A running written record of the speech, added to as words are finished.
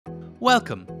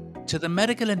Welcome to the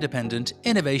Medical Independent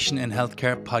Innovation in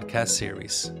Healthcare podcast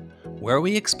series, where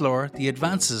we explore the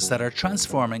advances that are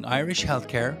transforming Irish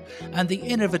healthcare and the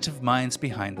innovative minds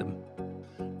behind them.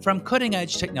 From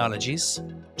cutting-edge technologies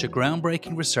to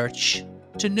groundbreaking research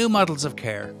to new models of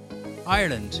care,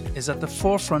 Ireland is at the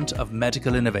forefront of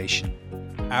medical innovation.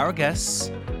 Our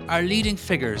guests are leading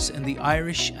figures in the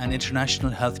Irish and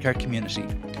international healthcare community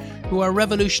who are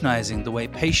revolutionising the way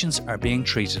patients are being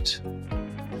treated.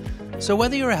 So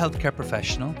whether you're a healthcare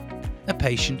professional, a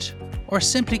patient, or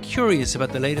simply curious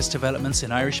about the latest developments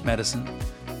in Irish medicine,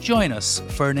 join us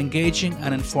for an engaging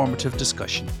and informative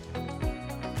discussion.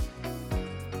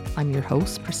 I'm your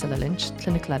host, Priscilla Lynch,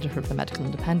 Clinical Editor of the Medical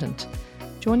Independent.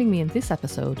 Joining me in this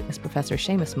episode is Prof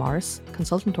Seamus Morris,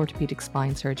 Consultant Orthopaedic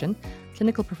Spine Surgeon,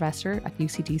 Clinical Professor at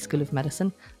UCD School of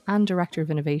Medicine and Director of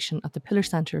Innovation at the Pillar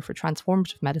Centre for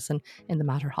Transformative Medicine in the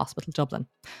Mater Hospital, Dublin.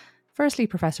 Firstly,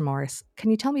 Professor Morris,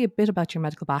 can you tell me a bit about your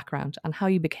medical background and how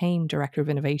you became Director of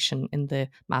Innovation in the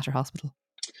Mater Hospital?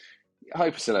 Hi,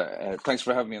 Priscilla. Thanks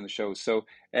for having me on the show.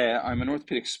 I'm an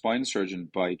orthopedic spine surgeon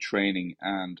by training,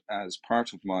 and as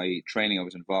part of my training, I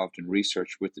was involved in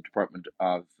research with the Department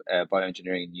of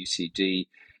Bioengineering in UCD.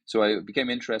 So I became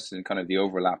interested in kind of the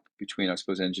overlap between, I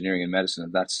suppose, engineering and medicine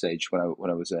at that stage when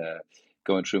I was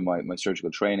going through my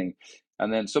surgical training.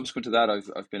 And then subsequent to that,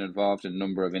 I've been involved in a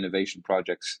number of innovation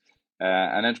projects.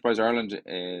 And Enterprise Ireland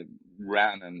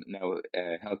ran and now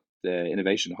helped the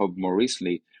Innovation Hub more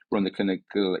recently run the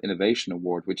Clinical Innovation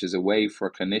Award, which is a way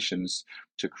for clinicians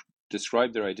to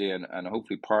describe their idea and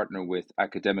hopefully partner with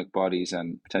academic bodies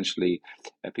and potentially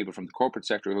people from the corporate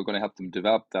sector who are going to help them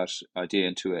develop that idea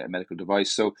into a medical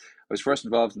device. So I was first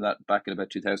involved in that back in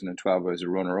about 2012. I was a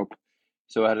runner-up.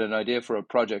 So I had an idea for a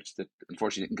project that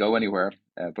unfortunately didn't go anywhere,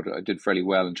 but I did fairly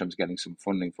well in terms of getting some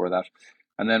funding for that.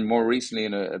 And then more recently,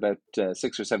 about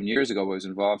 6 or 7 years ago, I was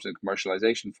involved in a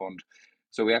commercialization fund.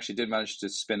 So we actually did manage to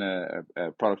spin a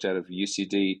product out of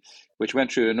UCD, which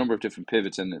went through a number of different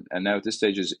pivots, and now at this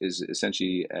stage is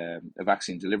essentially a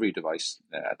vaccine delivery device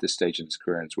at this stage in its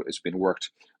career. It's been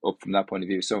worked up from that point of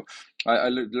view. So I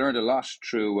learned a lot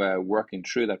through working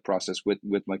through that process with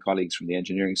my colleagues from the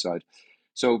engineering side.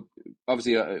 So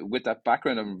obviously, with that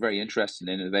background, I'm very interested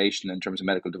in innovation in terms of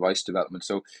medical device development.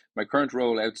 So my current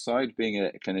role outside being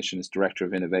a clinician is Director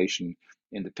of Innovation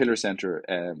in the Pillar Centre,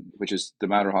 which is the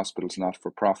Mater Hospital's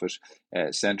not-for-profit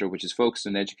centre, which is focused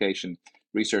on education,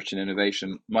 research and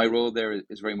innovation. My role there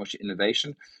is very much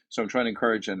innovation. So I'm trying to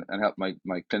encourage and help my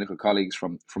clinical colleagues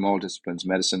from all disciplines,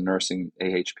 medicine, nursing,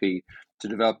 AHP, to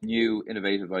develop new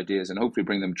innovative ideas and hopefully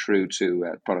bring them through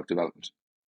to product development.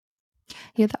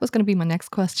 Yeah, that was going to be my next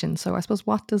question. So I suppose,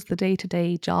 what does the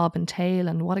day-to-day job entail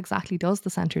and what exactly does the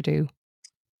centre do?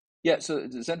 Yeah, so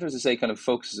the centre, as I say, kind of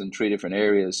focuses on 3 different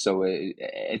areas. So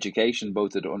education,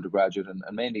 both at undergraduate and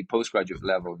mainly postgraduate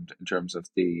level in terms of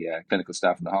the clinical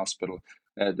staff in the hospital.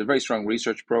 The very strong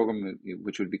research program,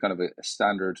 which would be kind of a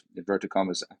standard, inverted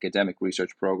commas, academic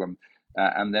research program.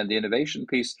 And then the innovation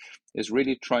piece is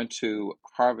really trying to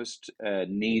harvest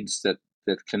needs that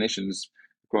clinicians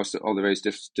across all the various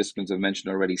disciplines I've mentioned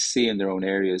already see in their own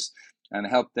areas and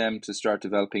help them to start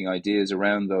developing ideas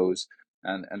around those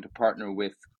and to partner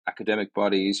with academic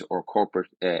bodies or corporate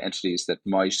entities that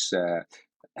might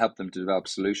help them to develop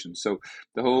solutions. So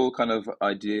the whole kind of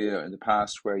idea in the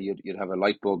past where you'd have a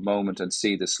light bulb moment and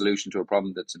see the solution to a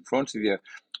problem that's in front of you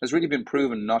has really been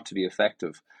proven not to be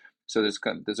effective. So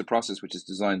there's a process which is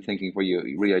design thinking where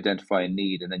you re-identify a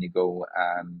need and then you go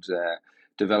and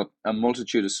develop a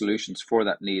multitude of solutions for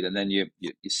that need, and then you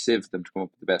sieve them to come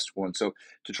up with the best one. So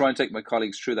to try and take my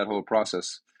colleagues through that whole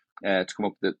process to come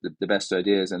up with the best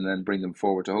ideas and then bring them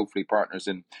forward to hopefully partners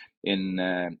in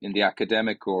the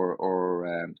academic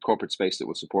or corporate space that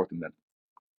will support them then.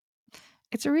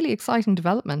 It's a really exciting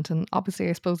development, and obviously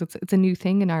I suppose it's a new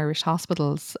thing in Irish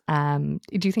hospitals. Do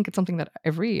you think it's something that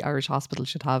every Irish hospital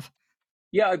should have?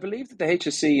 Yeah, I believe that the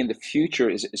HSE in the future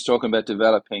is talking about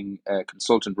developing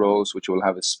consultant roles which will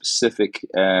have a specific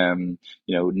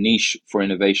niche for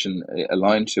innovation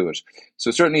aligned to it.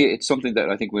 So certainly it's something that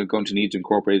I think we're going to need to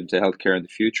incorporate into healthcare in the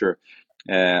future.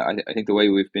 I think the way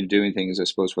we've been doing things, I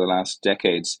suppose, for the last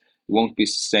decades won't be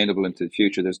sustainable into the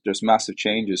future. There's massive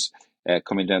changes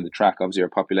coming down the track. Obviously, our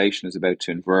population is about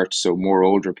to invert, so more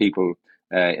older people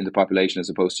in the population as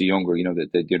opposed to younger,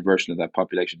 the inversion of that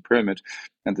population pyramid.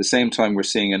 And at the same time, we're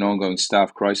seeing an ongoing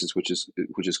staff crisis, which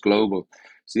is global.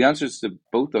 So the answers to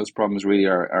both those problems really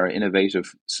are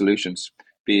innovative solutions,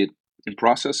 be it in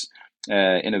process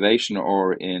innovation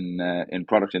or in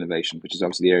product innovation, which is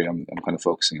obviously the area I'm kind of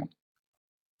focusing on.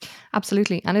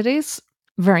 Absolutely. And it is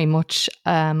Very much.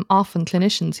 Often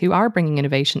clinicians who are bringing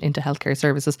innovation into healthcare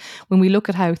services, when we look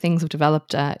at how things have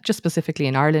developed, just specifically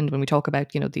in Ireland, when we talk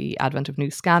about, the advent of new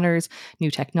scanners,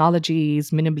 new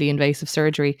technologies, minimally invasive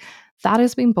surgery, that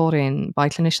has been brought in by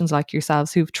clinicians like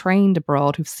yourselves who've trained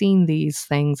abroad, who've seen these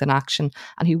things in action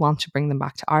and who want to bring them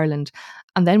back to Ireland.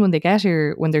 And then when they get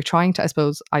here, when they're trying to, I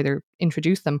suppose, either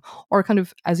introduce them or kind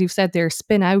of, as you've said, they're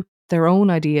spin out their own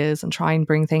ideas and try and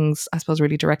bring things, I suppose,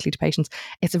 really directly to patients,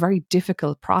 it's a very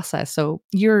difficult process. So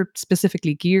you're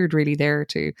specifically geared really there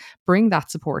to bring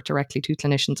that support directly to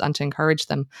clinicians and to encourage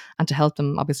them and to help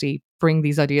them obviously bring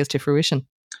these ideas to fruition.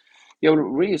 Yeah, well,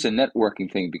 it really is a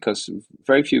networking thing because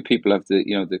very few people have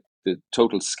the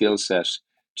total skill set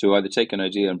to either take an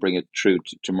idea and bring it through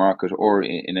to market or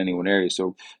in any one area.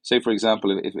 So, say for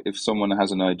example, if someone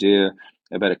has an idea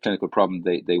about a clinical problem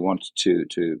they want to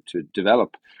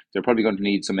develop, they're probably going to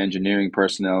need some engineering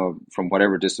personnel from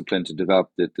whatever discipline to develop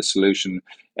the solution.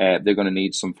 They're going to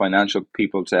need some financial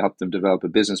people to help them develop a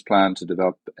business plan, to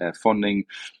develop funding.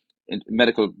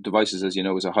 Medical devices, as you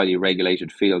know, is a highly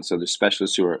regulated field. So there's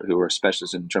specialists who are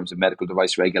specialists in terms of medical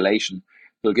device regulation.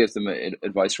 Who'll give them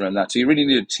advice around that. So you really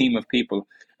need a team of people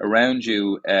around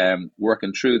you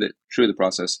working through the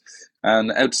process.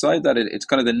 And outside that, it's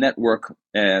kind of the network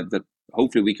that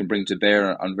hopefully we can bring to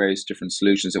bear on various different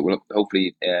solutions that will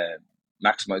hopefully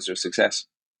maximize their success.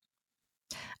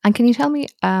 And can you tell me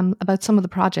about some of the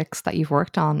projects that you've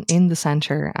worked on in the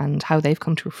centre and how they've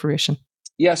come to fruition?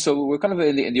 Yeah, so we're kind of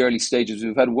in the early stages.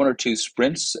 We've had one or two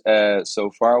sprints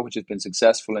so far, which has been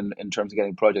successful in terms of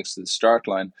getting projects to the start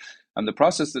line. And the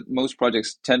process that most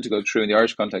projects tend to go through in the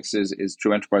Irish context is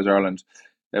through Enterprise Ireland.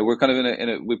 We're kind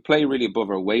of we play really above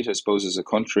our weight, I suppose, as a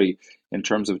country in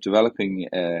terms of developing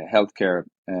healthcare.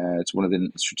 It's one of the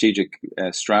strategic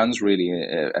strands, really,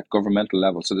 at governmental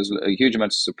level. So there's a huge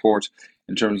amount of support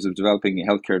in terms of developing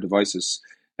healthcare devices.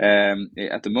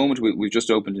 At the moment, we've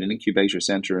just opened an incubator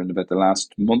centre in about the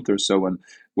last month or so, and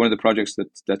one of the projects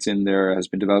that's in there has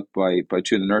been developed by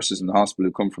two of the nurses in the hospital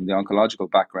who come from the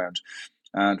oncological background.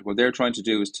 And what they're trying to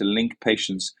do is to link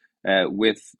patients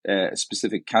with a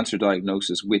specific cancer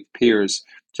diagnosis with peers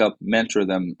to help mentor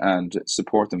them and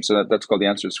support them. So that's called the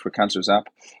Answers for Cancers app.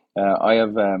 I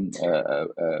have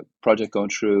a project going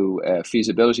through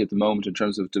feasibility at the moment in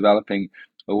terms of developing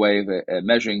a way of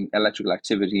measuring electrical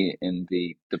activity in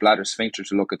the bladder sphincter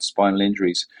to look at spinal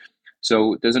injuries.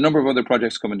 So there's a number of other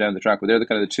projects coming down the track, but they're the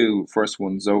kind of the two first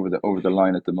ones over the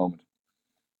line at the moment.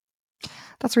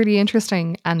 That's really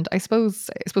interesting. And I suppose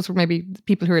for maybe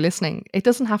people who are listening, it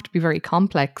doesn't have to be very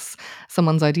complex.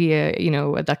 Someone's idea,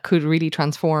 that could really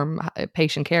transform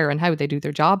patient care and how they do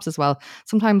their jobs as well.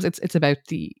 Sometimes it's about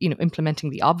the, implementing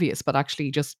the obvious, but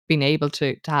actually just being able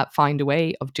to find a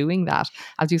way of doing that.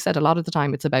 As you said, a lot of the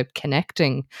time it's about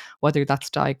connecting, whether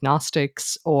that's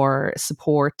diagnostics or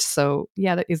support. So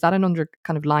yeah, is that an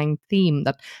kind of line theme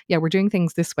that, yeah, we're doing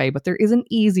things this way, but there is an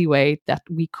easy way that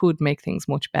we could make things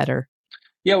much better?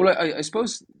 Yeah, well, I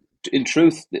suppose in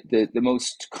truth, the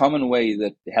most common way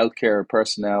that healthcare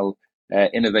personnel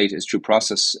innovate is through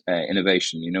process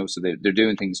innovation. So they're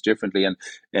doing things differently, and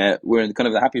we're in kind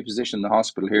of the happy position in the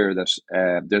hospital here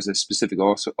that there's a specific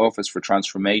office for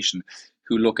transformation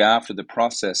who look after the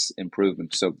process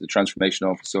improvement. So the transformation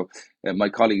office. So my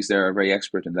colleagues there are very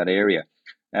expert in that area.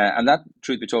 And that,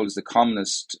 truth be told, is the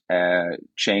commonest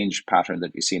change pattern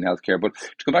that we see in healthcare. But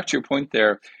to come back to your point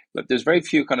there, look, there's very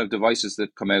few kind of devices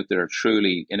that come out that are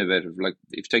truly innovative. Like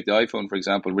if you take the iPhone, for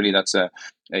example, really that's a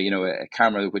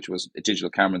camera which was a digital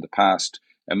camera in the past,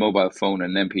 a mobile phone,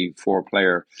 an MP4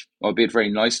 player, albeit very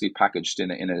nicely packaged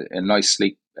in a nice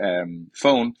sleek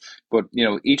phone. But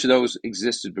each of those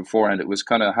existed beforehand. It was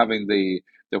kind of having the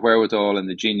wherewithal and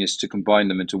the genius to combine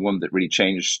them into one that really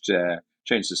changed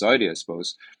society, I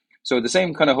suppose. So the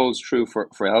same kind of holds true for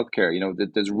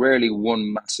healthcare. There's rarely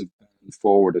one massive bang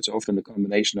forward. It's often a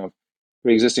combination of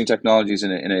pre-existing technologies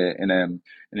in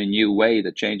a new way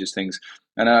that changes things.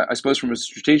 And I suppose from a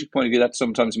strategic point of view, that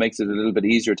sometimes makes it a little bit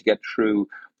easier to get through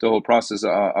the whole process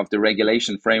of the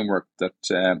regulation framework that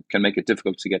can make it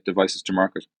difficult to get devices to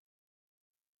market.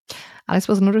 And I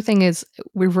suppose another thing is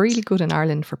we're really good in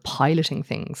Ireland for piloting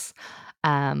things.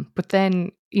 But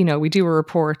then, we do a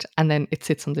report and then it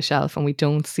sits on the shelf and we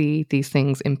don't see these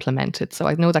things implemented. So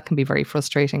I know that can be very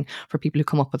frustrating for people who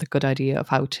come up with a good idea of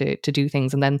how to do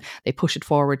things and then they push it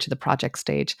forward to the project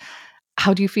stage.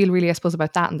 how do you feel really, I suppose,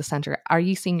 about that in the centre? Are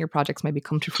you seeing your projects maybe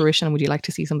come to fruition, and would you like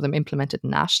to see some of them implemented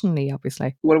nationally,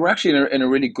 obviously? Well, we're actually in a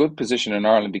really good position in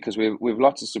Ireland because we have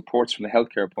lots of supports from the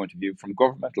healthcare point of view, from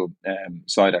governmental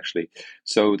side actually.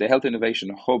 So the Health Innovation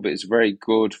Hub is very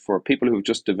good for people who have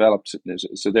just developed.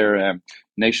 So they're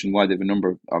nationwide. They have a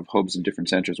number of hubs in different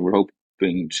centres. We're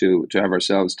hoping to have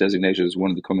ourselves designated as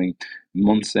one of the coming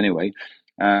months anyway.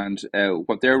 And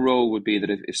what their role would be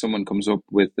that if someone comes up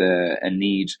with a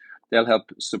need, they'll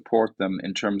help support them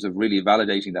in terms of really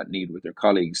validating that need with their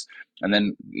colleagues, and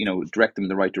then direct them in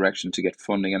the right direction to get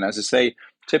funding. And as I say,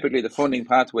 typically the funding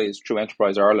pathway is through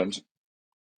Enterprise Ireland,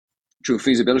 through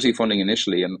feasibility funding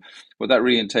initially. And what that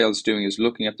really entails doing is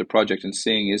looking at the project and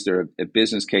seeing, is there a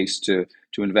business case to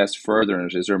invest further in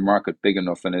it? Is there a market big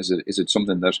enough, and is it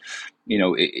something that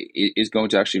is going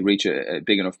to actually reach a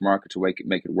big enough market to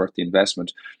make it worth the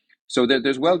investment? So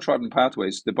there's well-trodden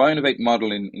pathways. The BioInnovate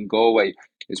model in Galway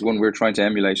is one we're trying to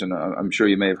emulate, and I'm sure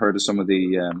you may have heard of some of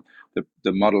the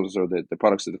models or the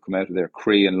products that have come out of there.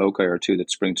 Cree and Loci are two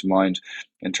that spring to mind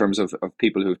in terms of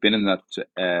people who've been in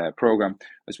that program.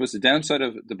 I suppose the downside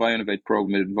of the BioInnovate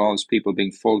program, it involves people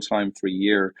being full-time for a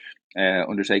year,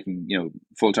 undertaking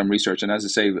full-time research. And as I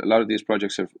say, a lot of these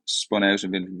projects have spun out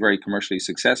and been very commercially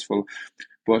successful.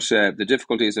 But the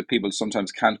difficulty is that people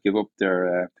sometimes can't give up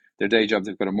their day job.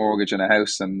 They've got a mortgage and a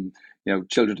house and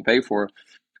children to pay for.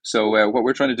 So what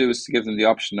we're trying to do is to give them the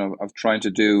option of trying to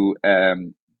do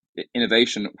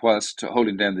innovation whilst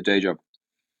holding down the day job.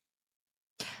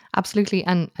 Absolutely.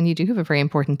 And you do have a very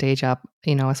important day job.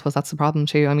 I suppose that's the problem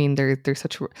too. I mean, there's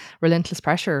such relentless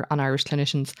pressure on Irish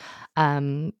clinicians,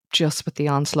 just with the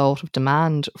onslaught of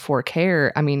demand for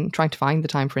care. I mean, trying to find the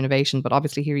time for innovation, but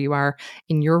obviously here you are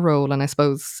in your role. And I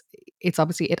suppose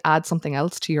it adds something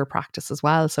else to your practice as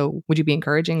well. So would you be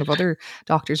encouraging of other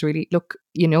doctors really, look,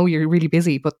 you're really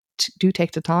busy, but do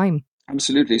take the time?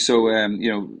 Absolutely. So,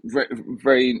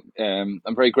 very, I'm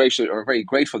very grateful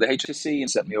the HSC and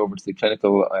sent me over to the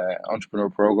clinical entrepreneur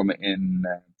program in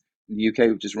the UK,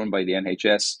 which is run by the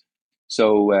NHS.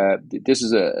 So this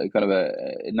is a kind of a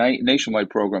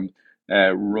nationwide program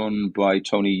run by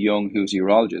Tony Young, who's a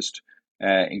urologist,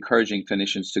 encouraging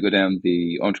clinicians to go down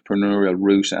the entrepreneurial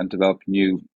route and develop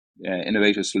new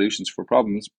innovative solutions for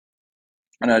problems.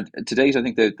 And to date, I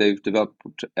think that they've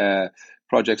developed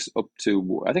projects up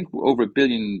to, I think, over £1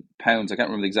 billion. I can't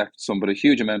remember the exact sum, but a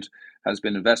huge amount has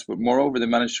been invested. But moreover, they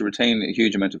managed to retain a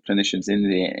huge amount of clinicians in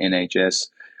the NHS.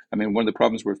 I mean, one of the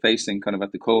problems we're facing kind of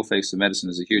at the coalface of medicine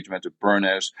is a huge amount of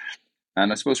burnout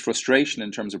and I suppose frustration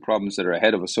in terms of problems that are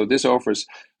ahead of us. So this offers,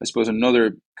 I suppose,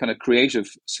 another kind of creative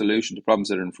solution to problems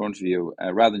that are in front of you,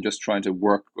 rather than just trying to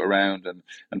work around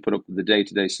and put up with the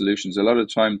day-to-day solutions. A lot of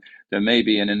the time, there may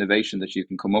be an innovation that you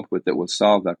can come up with that will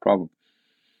solve that problem.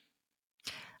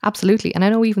 Absolutely. And I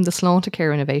know even the Sloan to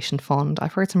Care Innovation Fund,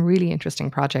 I've heard some really interesting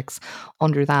projects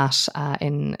under that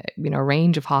in a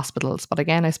range of hospitals. But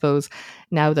again, I suppose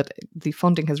now that the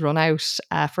funding has run out,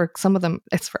 for some of them,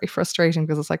 it's very frustrating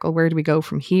because it's like, well, where do we go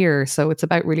from here? So it's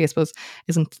about really, I suppose,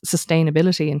 isn't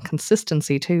sustainability and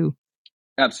consistency too.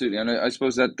 Absolutely, and I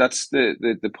suppose that's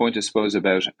the point, I suppose,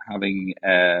 about having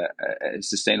a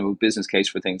sustainable business case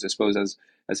for things. I suppose as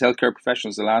healthcare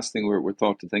professionals, the last thing we're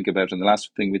taught to think about, and the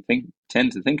last thing we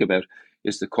tend to think about,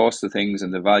 is the cost of things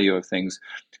and the value of things.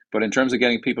 But in terms of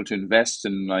getting people to invest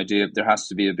in an idea, there has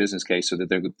to be a business case so that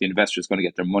the investor is going to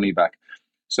get their money back.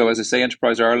 So as I say,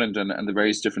 Enterprise Ireland and the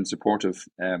various different supportive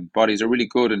bodies are really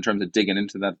good in terms of digging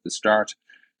into that at the start,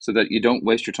 so that you don't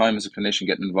waste your time as a clinician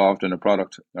getting involved in a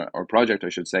product or project, I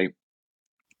should say,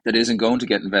 that isn't going to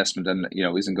get investment and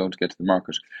isn't going to get to the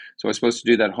market. So I suppose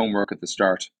to do that homework at the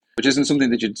start, which isn't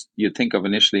something that you'd think of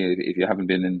initially if you haven't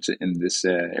been in this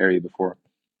area before.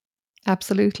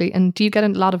 Absolutely. And do you get a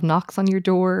lot of knocks on your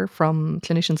door from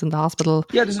clinicians in the hospital?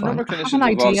 Yeah, there's a number of clinicians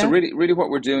involved. So really what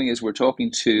we're doing is we're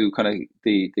talking to kind of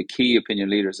the key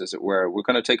opinion leaders, as it were. We're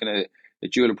kind of taking a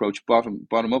dual approach,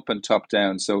 bottom up and top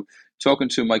down. So talking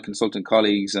to my consultant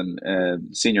colleagues and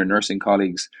senior nursing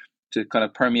colleagues to kind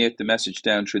of permeate the message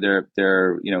down through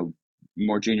their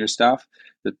more junior staff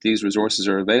that these resources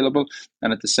are available,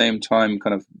 and at the same time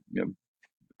kind of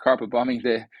carpet bombing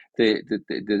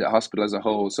the hospital as a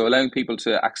whole. So allowing people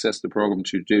to access the program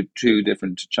through two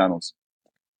different channels.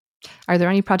 Are there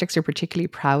any projects you're particularly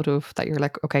proud of that you're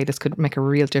like, okay, this could make a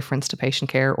real difference to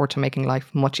patient care or to making life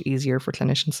much easier for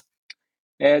clinicians?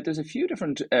 There's a few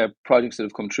different projects that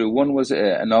have come through. One was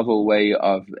a novel way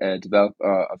of develop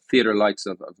of theatre lights.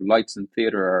 Of lights in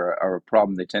theatre are a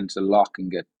problem. They tend to lock and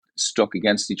get stuck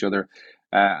against each other,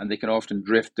 and they can often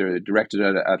drift. They're directed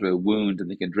at a wound,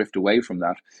 and they can drift away from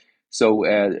that. So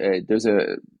there's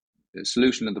a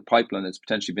solution in the pipeline that's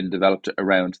potentially been developed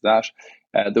around that.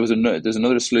 There's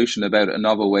another solution about a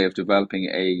novel way of developing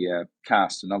a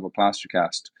novel plaster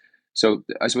cast. So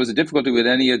I suppose the difficulty with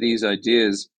any of these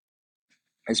ideas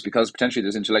is because potentially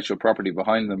there's intellectual property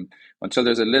behind them. Until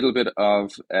there's a little bit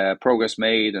of progress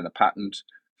made and a patent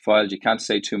filed, you can't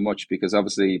say too much, because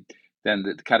obviously then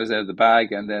the cat is out of the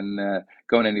bag, and then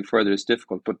going any further is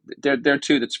difficult. But there are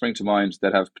two that spring to mind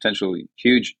that have potentially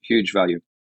huge value.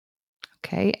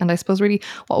 Okay. And I suppose really,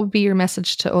 what would be your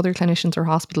message to other clinicians or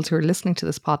hospitals who are listening to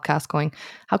this podcast going,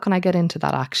 how can I get into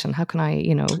that action? How can I,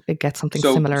 get something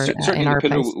similar certainly in our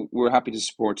Pillar, place? we're happy to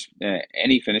support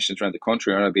any clinicians around the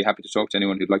country, and I'd be happy to talk to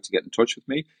anyone who'd like to get in touch with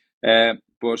me.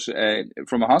 But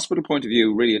from a hospital point of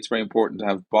view, really, it's very important to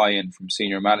have buy-in from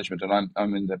senior management. And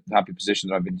I'm in the happy position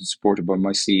that I've been supported by my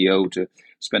CEO to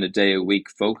spend a day a week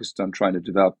focused on trying to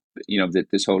develop,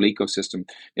 this whole ecosystem.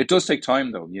 It does take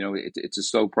time, though. It's a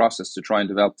slow process to try and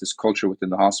develop this culture within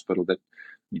the hospital, that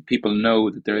people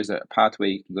know that there is a pathway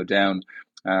you can go down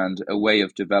and a way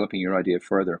of developing your idea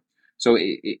further. So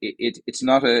it's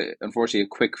not unfortunately a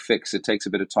quick fix. It takes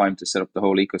a bit of time to set up the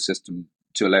whole ecosystem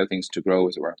to allow things to grow,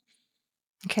 as it were.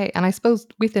 Okay. And I suppose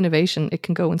with innovation, it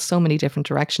can go in so many different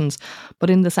directions.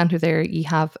 But in the centre there, you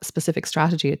have a specific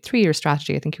strategy, a 3-year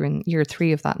strategy. I think you're in year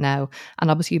 3 of that now. And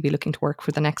obviously you'll be looking to work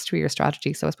for the next 3-year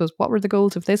strategy. So I suppose, what were the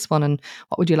goals of this one, and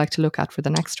what would you like to look at for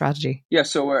the next strategy? Yeah,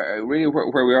 so really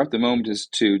where we are at the moment is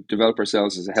to develop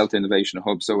ourselves as a health innovation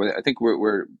hub. So I think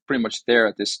we're pretty much there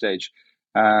at this stage.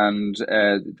 And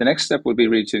the next step will be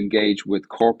really to engage with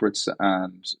corporates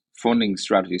and funding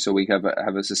strategy. So we have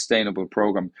a sustainable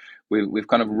program. We've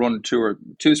kind of run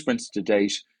two sprints to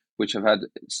date, which have had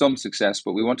some success,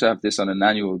 but we want to have this on an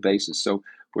annual basis. So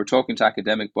we're talking to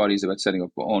academic bodies about setting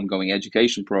up ongoing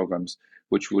education programs,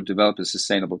 which would develop a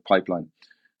sustainable pipeline.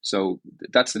 So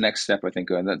that's the next step, I think,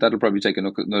 and that'll probably take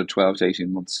another 12 to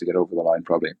 18 months to get over the line,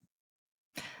 probably.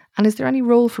 And is there any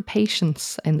role for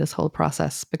patients in this whole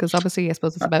process? Because obviously, I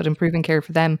suppose it's about improving care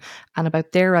for them and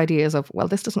about their ideas of, well,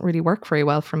 this doesn't really work very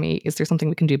well for me. Is there something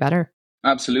we can do better?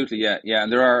 Absolutely, yeah. And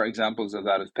there are examples of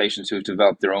that, of patients who have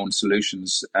developed their own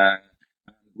solutions.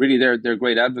 Really, they're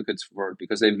great advocates for it,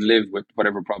 because they've lived with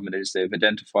whatever problem it is they've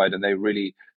identified, and they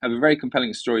really have a very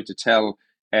compelling story to tell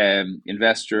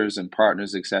investors and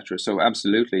partners, etc. So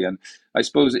absolutely. And I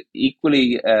suppose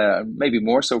equally, maybe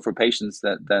more so for patients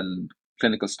than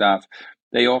clinical staff,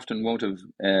 they often won't have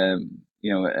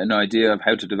an idea of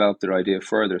how to develop their idea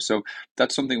further. So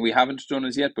that's something we haven't done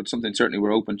as yet, but something certainly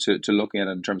we're open to looking at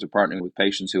in terms of partnering with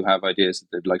patients who have ideas that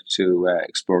they'd like to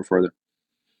explore further.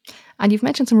 And you've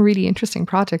mentioned some really interesting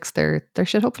projects there. There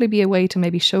should hopefully be a way to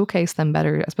maybe showcase them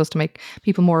better, I suppose, to make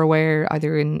people more aware,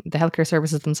 either in the healthcare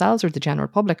services themselves or the general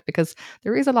public, because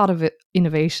there is a lot of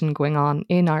innovation going on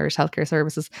in Irish healthcare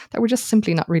services that we're just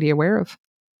simply not really aware of.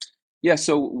 Yeah,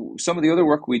 so some of the other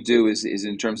work we do is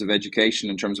in terms of education,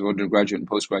 in terms of undergraduate and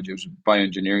postgraduate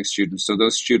bioengineering students. So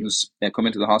those students come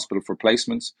into the hospital for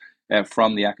placements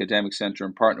from the academic centre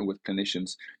and partner with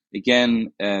clinicians.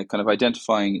 Again, kind of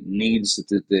identifying needs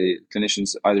that the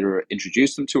clinicians either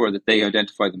introduce them to or that they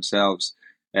identify themselves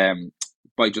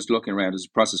by just looking around. There's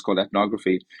a process called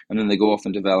ethnography, and then they go off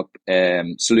and develop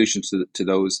solutions to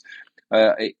those.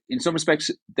 In some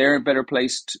respects, they're better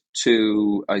placed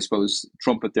to, I suppose,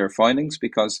 trumpet their findings,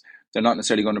 because they're not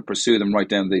necessarily going to pursue them right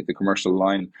down the commercial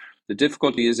line. The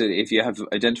difficulty is that if you have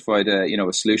identified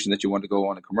a solution that you want to go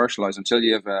on and commercialize, until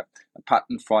you have a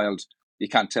patent filed, you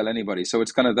can't tell anybody. So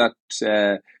it's kind of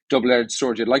that double-edged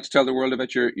sword. You'd like to tell the world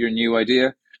about your new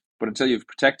idea, but until you've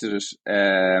protected it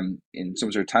in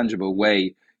some sort of tangible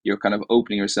way, you're kind of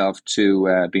opening yourself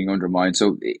to being undermined.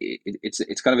 So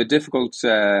it's kind of a difficult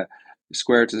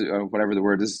square to, or whatever the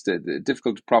word is, a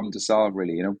difficult problem to solve,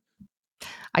 really,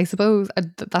 I suppose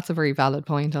that's a very valid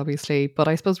point, obviously. But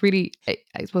I suppose really,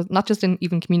 I suppose not just in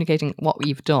even communicating what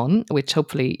we've done, which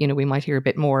hopefully, we might hear a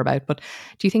bit more about, but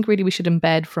do you think really we should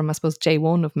embed from, I suppose,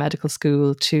 J1 of medical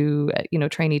school to,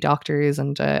 trainee doctors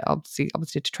and obviously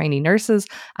to trainee nurses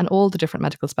and all the different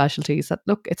medical specialties, that,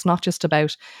 look, it's not just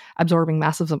about absorbing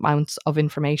massive amounts of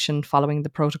information, following the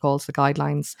protocols, the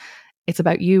guidelines. It's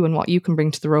about you and what you can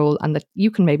bring to the role, and that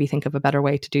you can maybe think of a better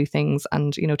way to do things,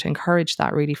 and, to encourage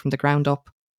that really from the ground up.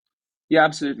 Yeah,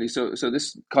 absolutely. So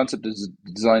this concept of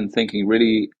design thinking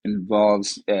really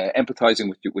involves empathizing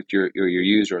with your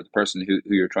user, the person who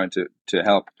you're trying to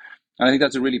help. And I think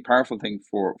that's a really powerful thing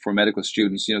for medical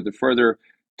students. The further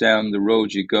down the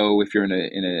road you go, if you're in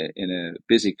a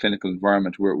busy clinical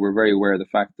environment, we're very aware of the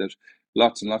fact that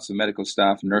lots and lots of medical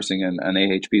staff, nursing and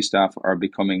AHP staff are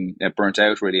becoming burnt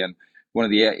out, really. And one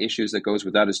of the issues that goes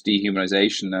with that is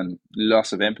dehumanization and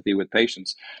loss of empathy with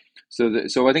patients. So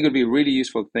I think it would be a really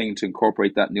useful thing to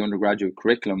incorporate that in the undergraduate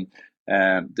curriculum.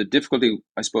 The difficulty,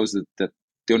 I suppose, that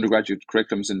the undergraduate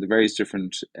curriculums in the various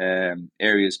different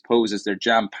areas pose is they're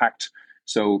jam-packed.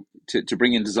 So to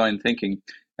bring in design thinking,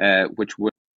 which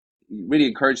would really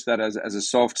encourage that as a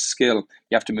soft skill,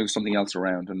 you have to move something else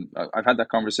around. And I've had that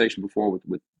conversation before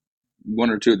with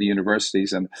one or two of the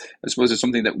universities, and I suppose it's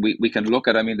something that we can look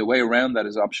at. I mean, the way around that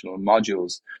is optional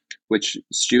modules, which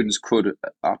students could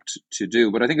opt to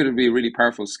do. But I think it would be a really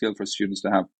powerful skill for students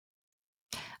to have.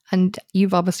 And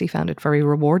you've obviously found it very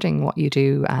rewarding what you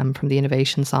do from the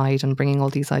innovation side and bringing all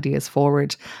these ideas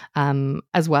forward,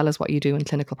 as well as what you do in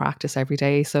clinical practice every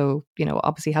day. So,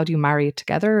 obviously, how do you marry it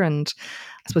together? And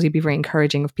I suppose you'd be very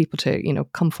encouraging of people to,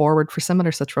 come forward for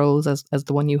similar such roles as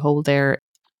the one you hold there.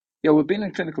 Yeah, well, being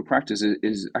in clinical practice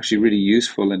is actually really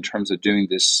useful in terms of doing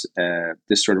this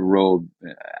sort of role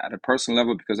at a personal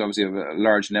level, because obviously I have a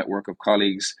large network of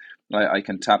colleagues I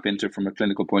can tap into from a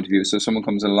clinical point of view. So if someone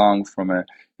comes along from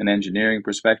an engineering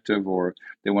perspective, or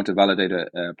they want to validate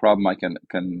a problem, I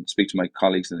can speak to my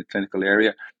colleagues in the clinical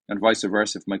area, and vice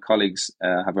versa. If my colleagues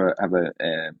have a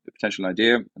potential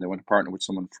idea and they want to partner with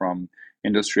someone from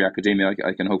industry, academia,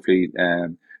 I can hopefully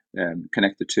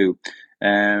connect the two.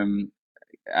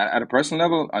 At a personal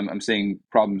level, I'm seeing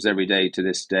problems every day to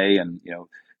this day, and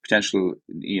potential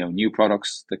new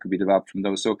products that could be developed from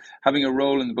those. So having a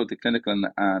role in both the clinical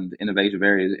and innovative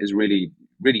areas is really,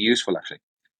 really useful, actually.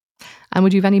 And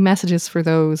would you have any messages for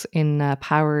those in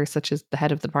power, such as the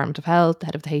head of the Department of Health, the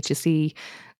head of the HSE?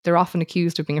 They're often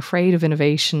accused of being afraid of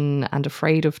innovation and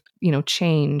afraid of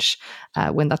change,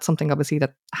 when that's something obviously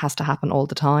that has to happen all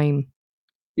the time.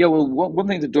 Yeah, well, one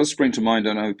thing that does spring to mind,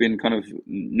 and I've been kind of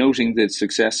noting the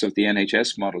success of the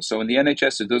NHS model. So in the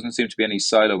NHS, there doesn't seem to be any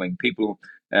siloing. People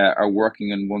are working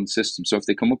in one system. So if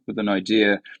they come up with an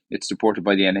idea, it's supported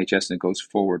by the NHS and it goes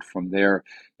forward from there.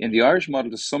 In the Irish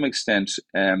model, to some extent,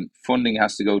 funding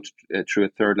has to go through a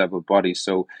third level body.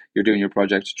 So you're doing your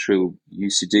project through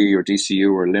UCD or DCU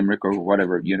or Limerick or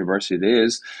whatever university it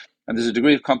is. And there's a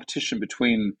degree of competition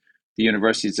between the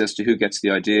universities as to who gets the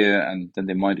idea, and then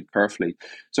they mind it carefully.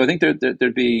 So I think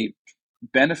there'd be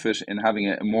benefit in having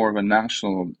a more of a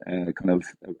national kind of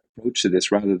approach to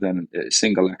this rather than a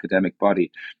single academic body.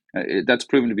 That's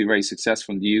proven to be very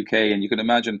successful in the UK, and you can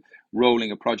imagine rolling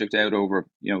a project out over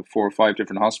 4 or 5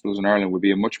 different hospitals in Ireland would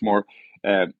be a much more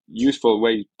useful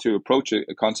way to approach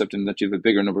a concept, in that you have a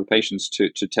bigger number of patients to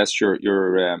test your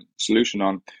solution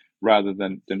on, rather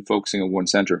than focusing on one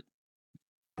centre.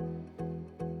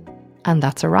 And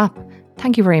that's a wrap.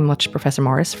 Thank you very much, Professor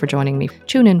Morris, for joining me.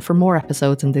 Tune in for more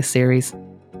episodes in this series.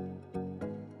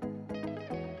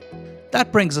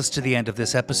 That brings us to the end of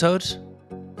this episode.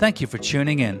 Thank you for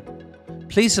tuning in.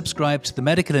 Please subscribe to The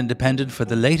Medical Independent for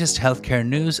the latest healthcare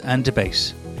news and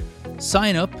debate.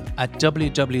 Sign up at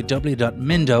www.mindo.ie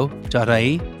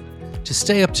to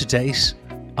stay up to date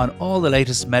on all the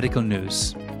latest medical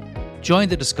news. Join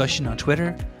the discussion on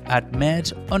Twitter at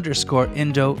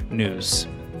med_Indo News.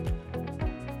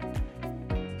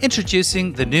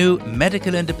 Introducing the new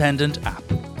Medical Independent app.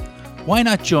 Why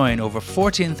not join over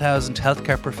 14,000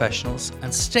 healthcare professionals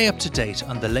and stay up to date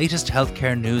on the latest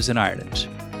healthcare news in Ireland?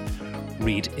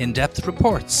 Read in-depth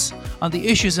reports on the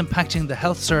issues impacting the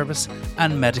health service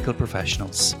and medical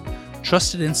professionals.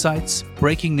 Trusted insights,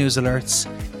 breaking news alerts,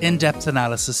 in-depth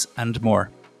analysis, and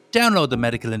more. Download the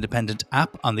Medical Independent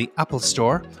app on the Apple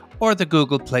Store or the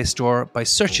Google Play Store by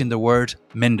searching the word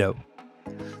Mindo.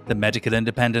 The Medical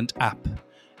Independent app.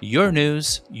 Your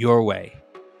news, your way.